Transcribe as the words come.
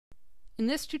In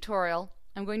this tutorial,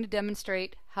 I'm going to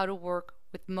demonstrate how to work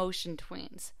with motion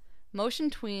tweens.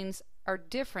 Motion tweens are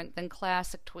different than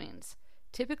classic tweens.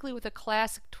 Typically with a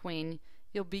classic tween,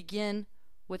 you'll begin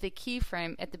with a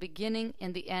keyframe at the beginning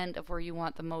and the end of where you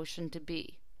want the motion to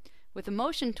be. With a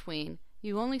motion tween,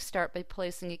 you only start by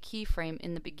placing a keyframe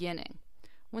in the beginning.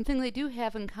 One thing they do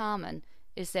have in common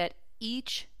is that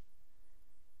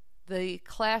the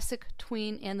classic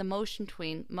tween and the motion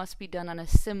tween must be done on a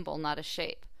symbol, not a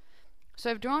shape. So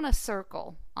I've drawn a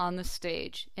circle on the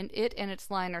stage, and it and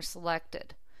its line are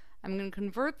selected. I'm going to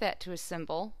convert that to a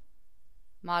symbol,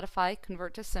 modify,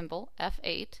 convert to symbol,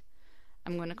 F8.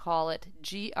 I'm going to call it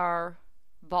GR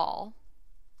ball.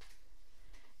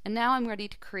 And now I'm ready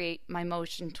to create my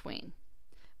motion tween.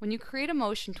 When you create a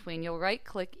motion tween, you'll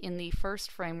right-click in the first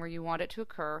frame where you want it to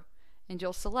occur, and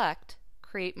you'll select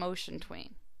Create Motion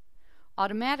Tween.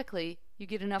 Automatically, you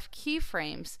get enough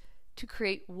keyframes to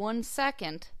create 1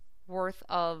 second worth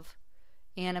of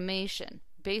animation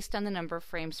based on the number of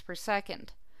frames per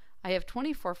second. I have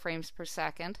 24 frames per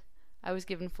second. I was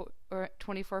given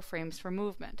 24 frames for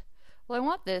movement. Well, I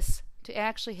want this to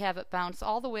actually have it bounce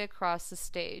all the way across the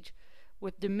stage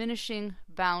with diminishing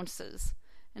bounces.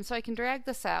 And so I can drag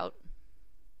this out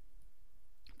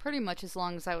pretty much as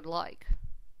long as I would like.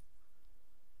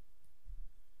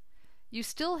 You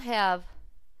still have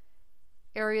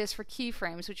areas for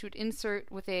keyframes which you would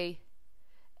insert with a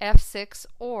F6,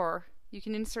 or you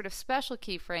can insert a special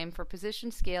keyframe for position,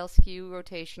 scale, skew,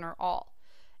 rotation, or all.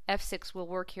 F6 will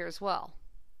work here as well.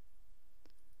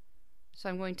 So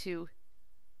I'm going to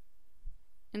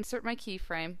insert my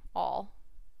keyframe, all,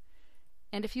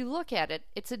 and if you look at it,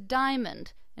 it's a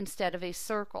diamond instead of a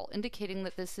circle, indicating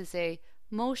that this is a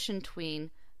motion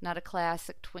tween, not a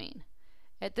classic tween.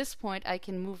 At this point, I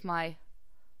can move my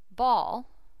ball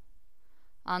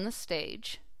on the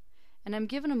stage, and I'm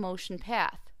given a motion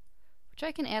path, which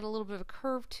I can add a little bit of a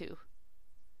curve to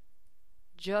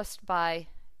just by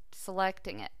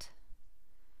selecting it.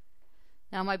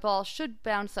 Now my ball should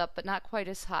bounce up, but not quite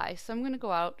as high, so I'm going to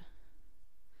go out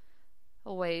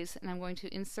a ways, and I'm going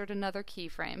to insert another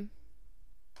keyframe.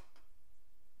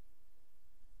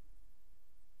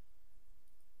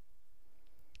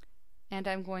 And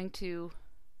I'm going to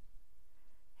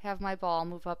have my ball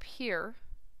move up here,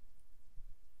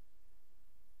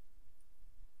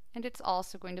 and it's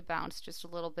also going to bounce just a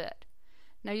little bit.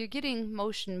 Now you're getting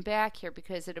motion back here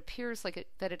because it appears like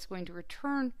that it's going to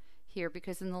return here,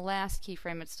 because in the last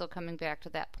keyframe it's still coming back to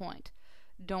that point.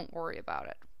 Don't worry about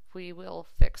it. We will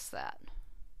fix that.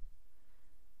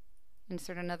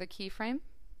 Insert another keyframe.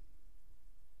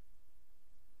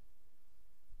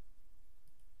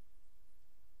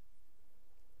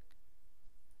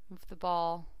 Move the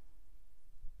ball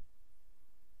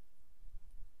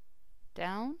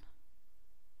down.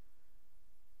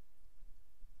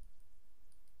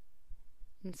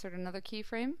 Insert another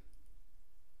keyframe.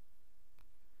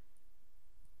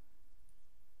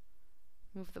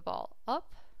 Move the ball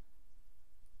up.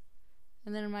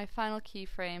 And then in my final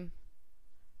keyframe,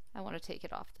 I want to take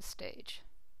it off the stage.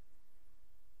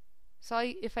 So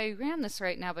if I ran this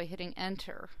right now by hitting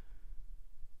enter,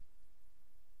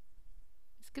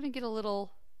 it's going to get a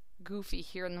little goofy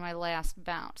here in my last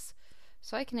bounce.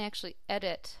 So I can actually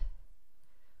edit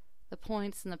the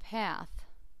points in the path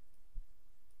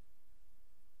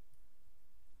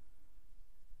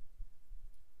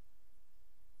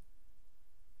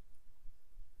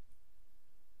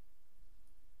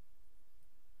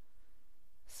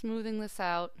smoothing this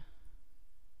out,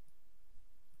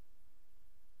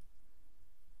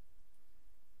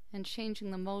 and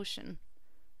changing the motion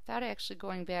without actually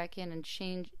going back in and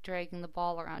dragging the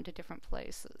ball around to different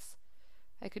places.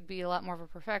 I could be a lot more of a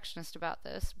perfectionist about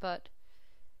this, but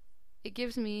it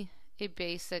gives me a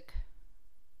basic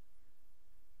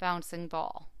bouncing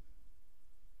ball.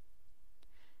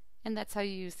 And that's how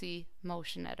you use the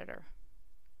motion editor.